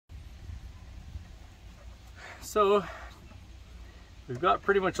So we've got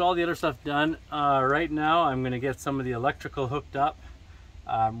pretty much all the other stuff done. Right now I'm going to get some of the electrical hooked up.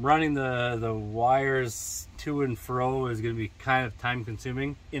 Running the wires to and fro is going to be kind of time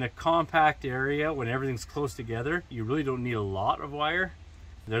consuming. In a compact area, when everything's close together, you really don't need a lot of wire.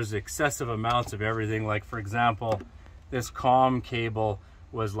 There's excessive amounts of everything. Like for example, this comm cable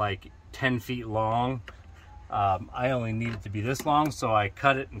was like 10 feet long. I only need it to be this long, so I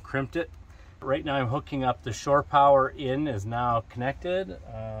cut it and crimped it. Right now I'm hooking up the shore power in is now connected.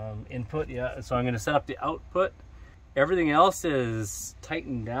 Input, yeah, so I'm going to set up the output. Everything else is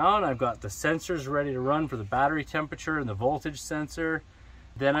tightened down. I've got the sensors ready to run for the battery temperature and the voltage sensor.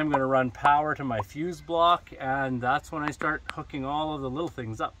 Then I'm going to run power to my fuse block, and that's when I start hooking all of the little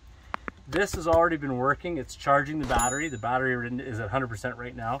things up. This has already been working. It's charging the battery. The battery is at 100%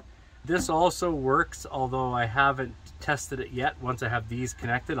 right now. This also works, although I haven't tested it yet. Once I have these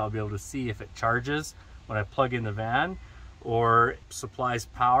connected, I'll be able to see if it charges when I plug in the van or supplies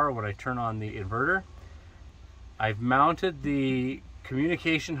power when I turn on the inverter. I've mounted the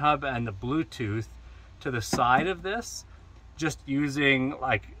communication hub and the Bluetooth to the side of this, just using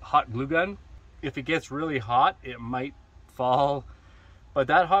like hot glue gun. If it gets really hot, it might fall, but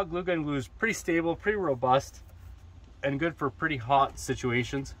that hot glue gun glue is pretty stable, pretty robust, and good for pretty hot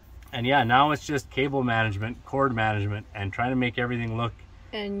situations. And yeah, now it's just cable management, cord management, and trying to make everything look.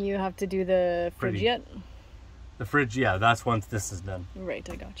 And you have to do the fridge yet? The fridge, yeah, that's once this is done. Right,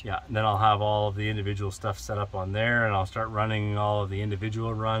 I got you. Yeah, and then I'll have all of the individual stuff set up on there, and I'll start running all of the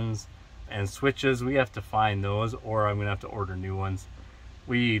individual runs. And switches, we have to find those, or I'm gonna have to order new ones.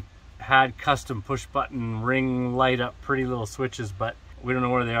 We had custom push button ring light up pretty little switches, but we don't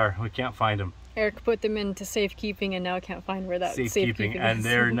know where they are. We can't find them. Eric put them into safekeeping and now can't find where that safekeeping is. And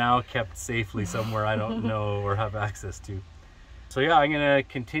they're now kept safely somewhere I don't know or have access to. So yeah, I'm gonna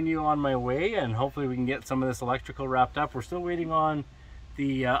continue on my way, and hopefully we can get some of this electrical wrapped up. We're still waiting on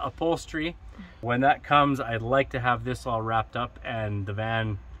the upholstery. When that comes, I'd like to have this all wrapped up and the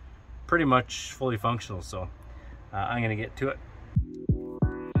van pretty much fully functional. So I'm gonna get to it.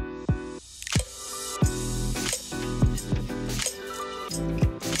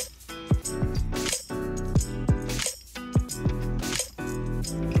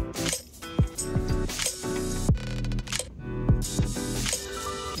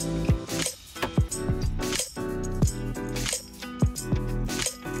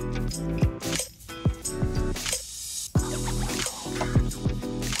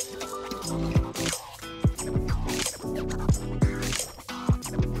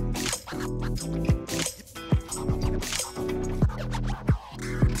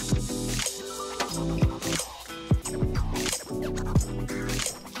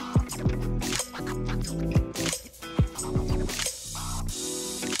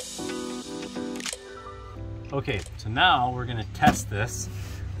 Okay, so now we're gonna test this,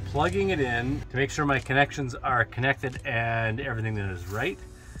 plugging it in to make sure my connections are connected and everything that is right.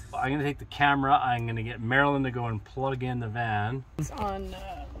 I'm gonna take the camera, I'm gonna get Marilyn to go and plug in the van. It's on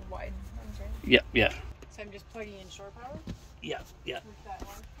wide ones, right? Yeah, yeah. So I'm just plugging in shore power? Yeah, yeah. With that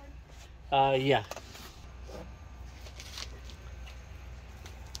large cord? Yeah.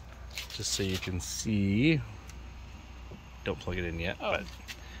 Just so you can see. Don't plug it in yet, but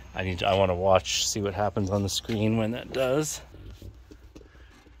I want to see what happens on the screen when that does.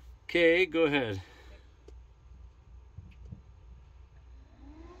 Okay, go ahead.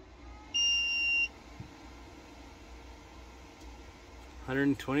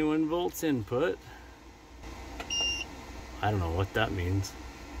 $121 volts input. I don't know what that means.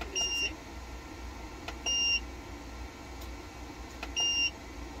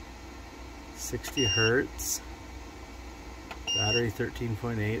 60 hertz. Battery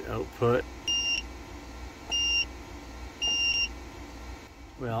 13.8 output.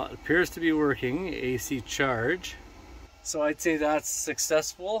 Well, it appears to be working. AC charge. So I'd say that's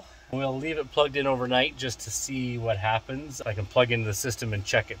successful. We'll leave it plugged in overnight just to see what happens. I can plug into the system and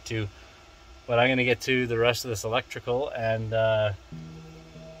check it too. But I'm gonna get to the rest of this electrical, and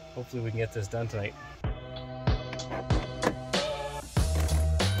hopefully we can get this done tonight.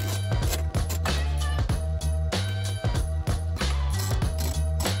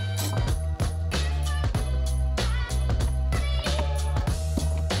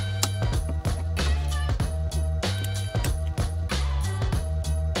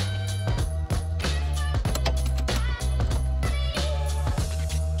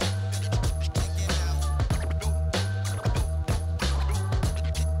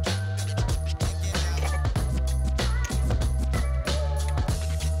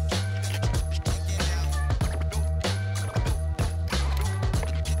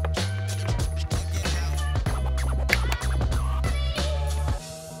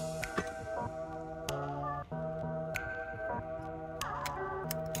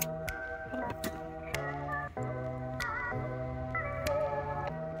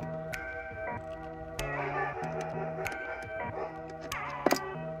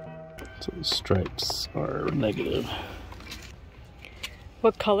 So the stripes are negative.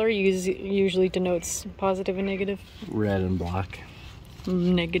 What color usually denotes positive and negative? Red and black.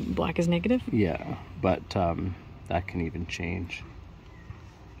 Black is negative? Yeah, but that can even change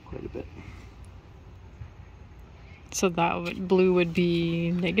quite a bit. So blue would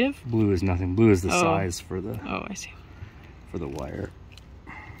be negative? Blue is nothing. Blue is the size for the I see. For the wire.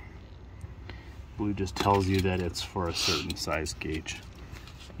 Blue just tells you that it's for a certain size gauge.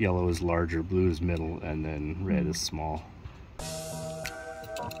 Yellow is larger, blue is middle, and then red is small.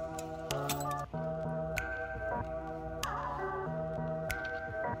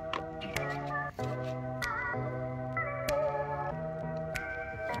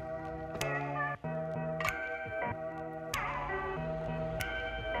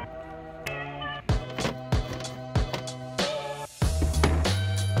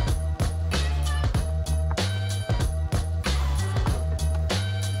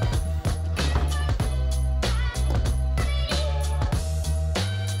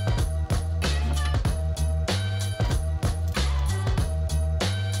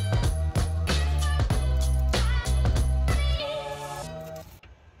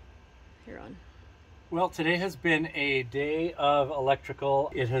 Well, today has been a day of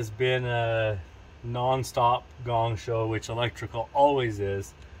electrical. It has been a non-stop gong show, which electrical always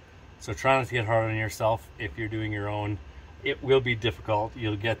is. So try not to get hard on yourself if you're doing your own. It will be difficult.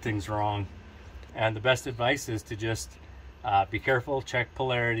 You'll get things wrong. And the best advice is to just be careful, check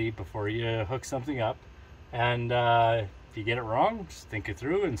polarity before you hook something up. And if you get it wrong, just think it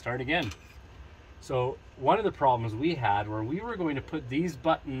through and start again. So one of the problems we had were we were going to put these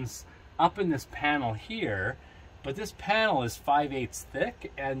buttons up in this panel here, but this panel is 5/8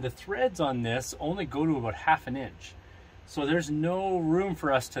 thick and the threads on this only go to about 1/2 inch. So there's no room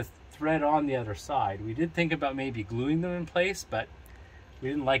for us to thread on the other side. We did think about maybe gluing them in place, but we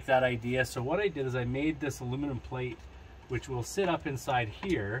didn't like that idea. So what I did is I made this aluminum plate, which will sit up inside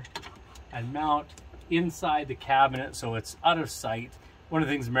here and mount inside the cabinet so it's out of sight. One of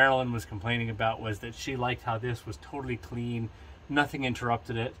the things Marilyn was complaining about was that she liked how this was totally clean, nothing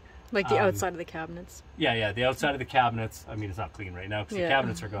interrupted it. Like the outside of the cabinets. Yeah, the outside of the cabinets. I mean, it's not clean right now because the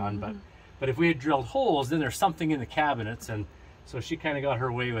cabinets are gone, but if we had drilled holes, then there's something in the cabinets, and so she kind of got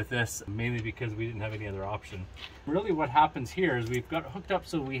her way with this, mainly because we didn't have any other option. Really what happens here is we've got hooked up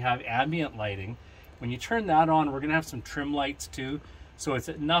so we have ambient lighting. When you turn that on, we're going to have some trim lights too, so it's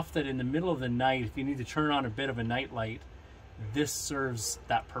enough that in the middle of the night, if you need to turn on a bit of a night light, this serves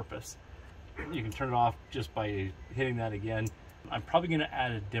that purpose. You can turn it off just by hitting that again. I'm probably going to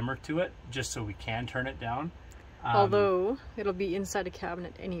add a dimmer to it just so we can turn it down. Although it'll be inside a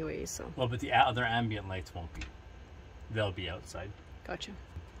cabinet anyway, so. Well, but the other ambient lights won't be. They'll be outside. Gotcha.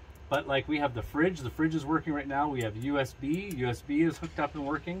 But like we have the fridge is working right now. We have USB. USB is hooked up and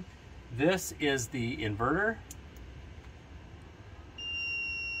working. This is the inverter.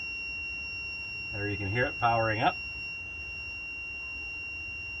 There you can hear it powering up.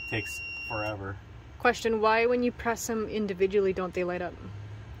 Takes forever. Question, why when you press them individually don't they light up?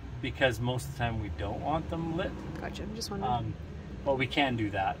 Because most of the time we don't want them lit. Gotcha, I'm just wondering. But we can do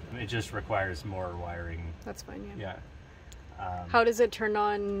that. It just requires more wiring. That's fine, yeah. How does it turn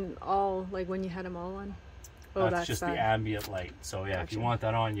on all, like when you had them all on? Oh, that's just the ambient light. So yeah, if you want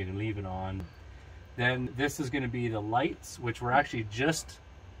that on, you can leave it on. Then this is going to be the lights, which we're actually just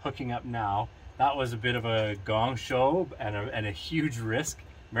hooking up now. That was a bit of a gong show and a huge risk.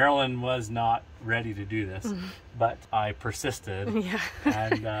 Marilyn was not ready to do this, but I persisted. Yeah.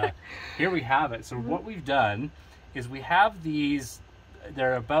 And here we have it. So what we've done is we have these,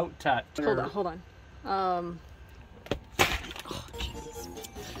 they're about... Hold on. Oh, Jesus.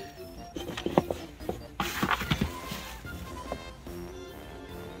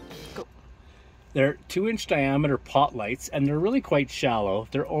 Go. They're 2-inch diameter pot lights, and they're really quite shallow.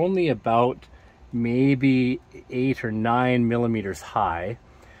 They're only about maybe 8 or 9 millimeters high.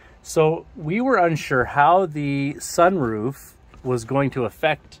 So we were unsure how the sunroof was going to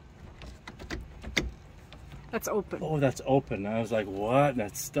affect. That's open. Oh, that's open. I was like, what?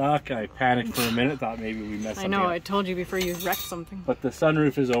 That's stuck. I panicked for a minute, thought maybe we messed something up. I told you before you wrecked something. But the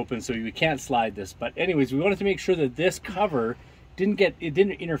sunroof is open, so we can't slide this. But anyways, we wanted to make sure that this cover didn't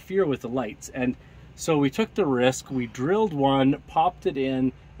interfere with the lights. And so we took the risk. We drilled one, popped it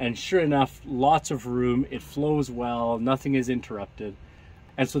in, and sure enough, lots of room. It flows well. Nothing is interrupted.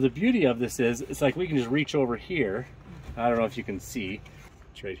 And so the beauty of this is, it's like we can just reach over here. I don't know if you can see.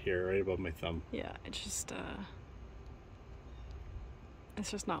 It's right here, right above my thumb. Yeah, it's just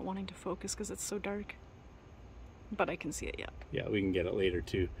not wanting to focus because it's so dark. But I can see it, yeah. Yeah, we can get it later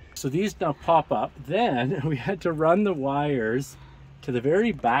too. So these now pop up. Then we had to run the wires to the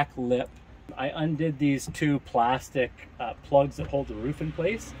very back lip. I undid these two plastic plugs that hold the roof in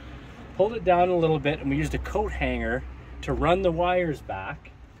place, pulled it down a little bit, and we used a coat hanger to run the wires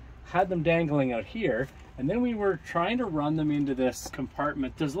back, had them dangling out here, and then we were trying to run them into this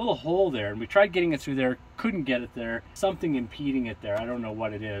compartment. There's a little hole there, and we tried getting it through there, couldn't get it there, something impeding it there, I don't know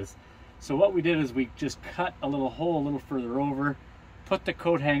what it is. So what we did is we just cut a little hole a little further over, put the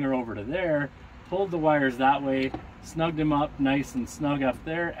coat hanger over to there, pulled the wires that way, snugged them up nice and snug up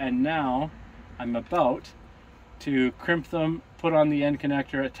there, and now I'm about to crimp them, put on the end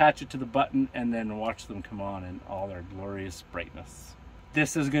connector, attach it to the button, and then watch them come on in all their glorious brightness.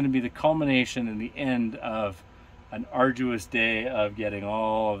 This is going to be the culmination and the end of an arduous day of getting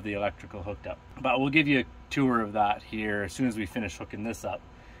all of the electrical hooked up. But we'll give you a tour of that here as soon as we finish hooking this up,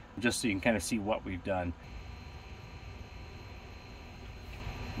 just so you can kind of see what we've done.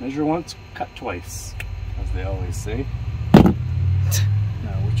 Measure once, cut twice, as they always say.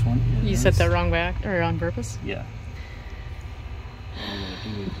 Now, which one is... You said that wrong way, or on purpose? Yeah. All what I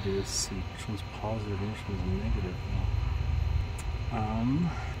do need to do is see which one's positive and which one's negative.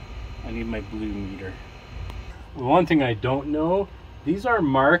 I need my blue meter. One thing I don't know, these are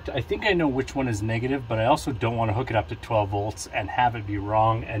marked. I think I know which one is negative, but I also don't want to hook it up to 12 volts and have it be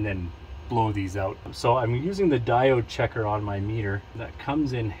wrong and then blow these out. So I'm using the diode checker on my meter. That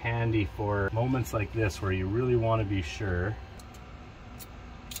comes in handy for moments like this where you really want to be sure.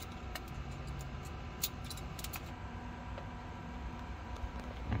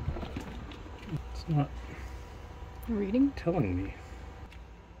 It's not reading, telling me.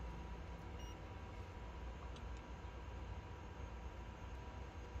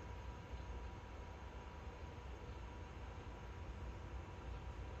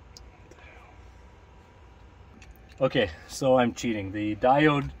 Okay, so I'm cheating. The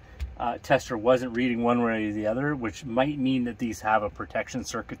diode tester wasn't reading one way or the other, which might mean that these have a protection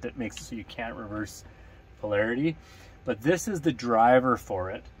circuit that makes it so you can't reverse polarity. But this is the driver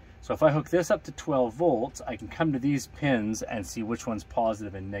for it. So if I hook this up to 12 volts, I can come to these pins and see which one's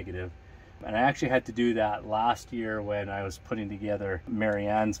positive and negative. And I actually had to do that last year when I was putting together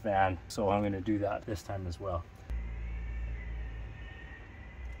Marianne's van. So I'm going to do that this time as well.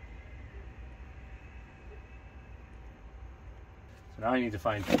 So now I need to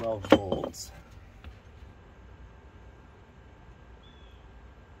find 12 volts.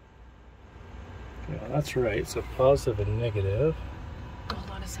 Okay, well that's right. So positive and negative. Hold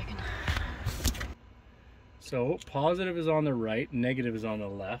on a second. So positive is on the right, negative is on the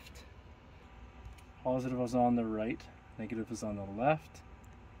left. Positive is on the right, negative is on the left.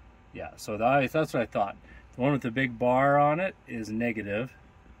 Yeah, so that's what I thought. The one with the big bar on it is negative.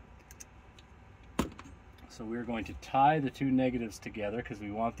 So we're going to tie the two negatives together because we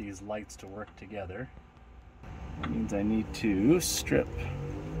want these lights to work together. That means I need to strip.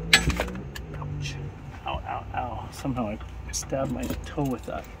 Ouch. Ow, ow, ow. Somehow I stabbed my toe with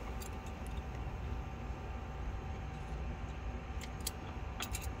that.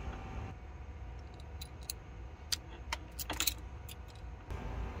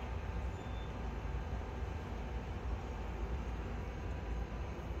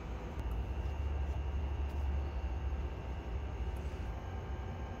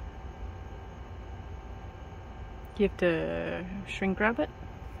 You have to shrink wrap it?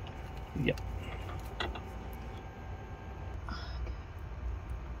 Yep.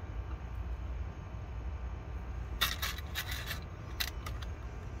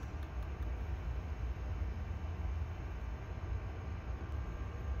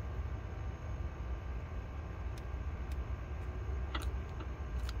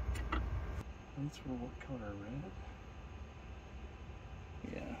 That's for what color, red?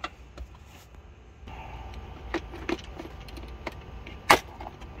 Yeah.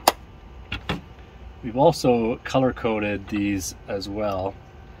 We've also color coded these as well,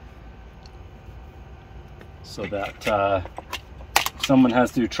 so that if someone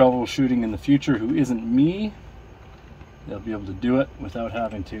has to do troubleshooting in the future who isn't me, they'll be able to do it without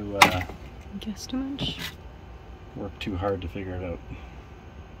having to guesstimate. Work too hard to figure it out.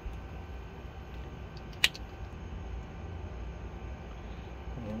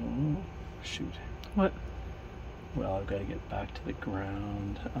 Oh, shoot. What? Well, I've got to get back to the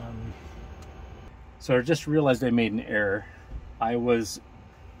ground. So I just realized I made an error. I was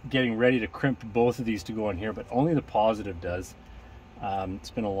getting ready to crimp both of these to go in here, but only the positive does. It's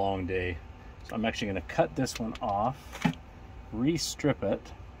been a long day. So I'm actually going to cut this one off, re-strip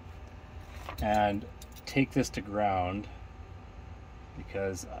it, and take this to ground,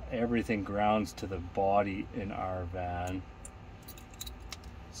 because everything grounds to the body in our van.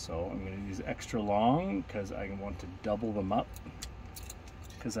 So I'm going to use extra long because I want to double them up.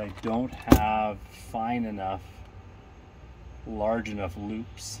 because I don't have fine enough, large enough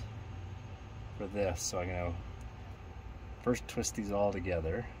loops for this. So I'm going to first twist these all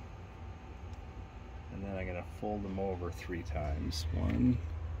together, and then I'm going to fold them over 3 times. 1,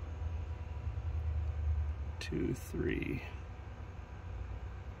 2, 3.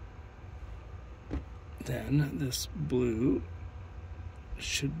 Then this blue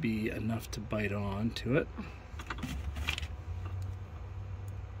should be enough to bite on to it.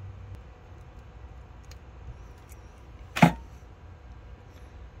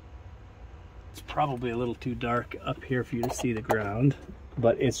 It's probably a little too dark up here for you to see the ground,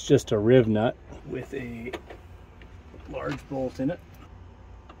 but it's just a riv nut with a large bolt in it.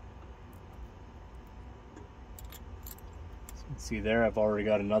 So you can see there, I've already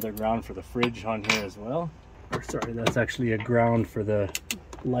got another ground for the fridge on here as well. Or sorry, that's actually a ground for the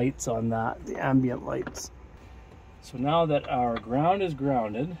lights on that, the ambient lights. So now that our ground is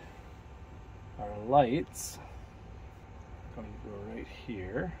grounded, our lights are going to go right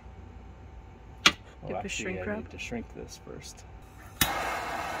here. Oh, actually, I need to shrink this first.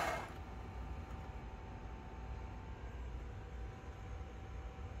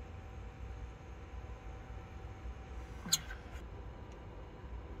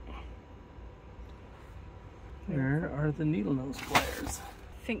 Where are the needle nose pliers?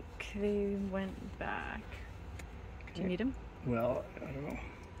 I think they went back. Do you need them? Well, I don't know.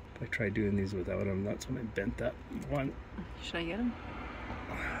 If I tried doing these without them, that's when I bent that one. Should I get them?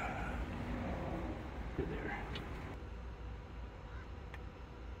 There.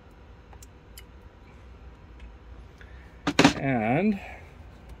 And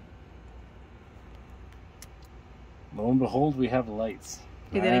lo and behold, we have lights.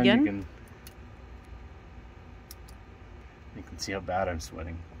 Do that again? You can see how bad I'm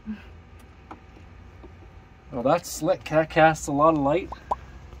sweating. Well, that's slick. That casts a lot of light.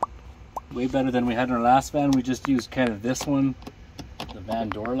 Way better than we had in our last van. We just used kind of this one, the van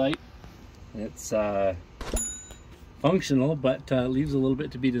door light. It's functional, but leaves a little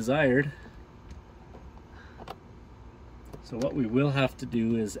bit to be desired. So what we will have to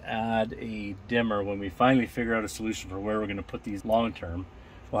do is add a dimmer when we finally figure out a solution for where we're going to put these long term.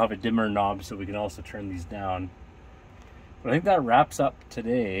 We'll have a dimmer knob so we can also turn these down. But I think that wraps up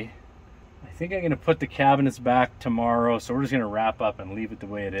today. I think I'm going to put the cabinets back tomorrow, so we're just going to wrap up and leave it the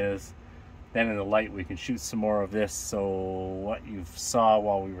way it is. Then in the light we can shoot some more of this, so what you saw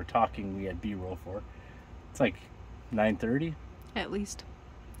while we were talking we had B-roll for. It's like 9:30? At least.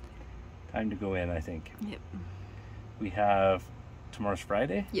 Time to go in, I think. Yep. We have, tomorrow's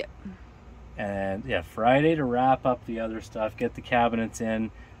Friday? Yep. And yeah, Friday to wrap up the other stuff, get the cabinets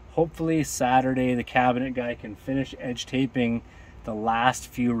in. Hopefully Saturday the cabinet guy can finish edge taping the last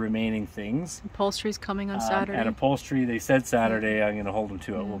few remaining things. Upholstery's coming on Saturday. And upholstery, they said Saturday, I'm going to hold them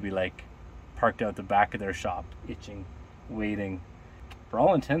to it. We'll be like parked out the back of their shop, itching, waiting. For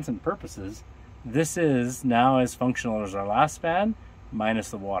all intents and purposes, this is now as functional as our last van,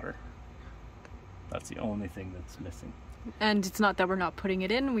 minus the water. That's the only thing that's missing. And it's not that we're not putting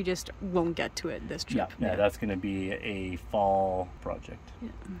it in, we just won't get to it this trip. Yeah, that's going to be a fall project.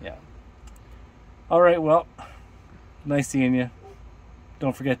 Yeah. All right, well, nice seeing you.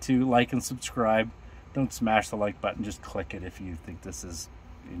 Don't forget to like and subscribe. Don't smash the like button, just click it if you think this is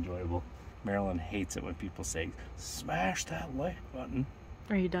enjoyable. Marilyn hates it when people say, smash that like button.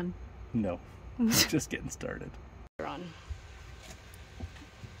 Are you done? No, just getting started. You're on.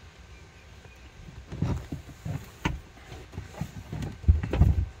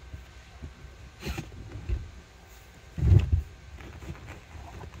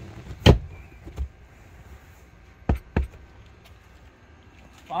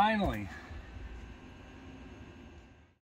 Finally.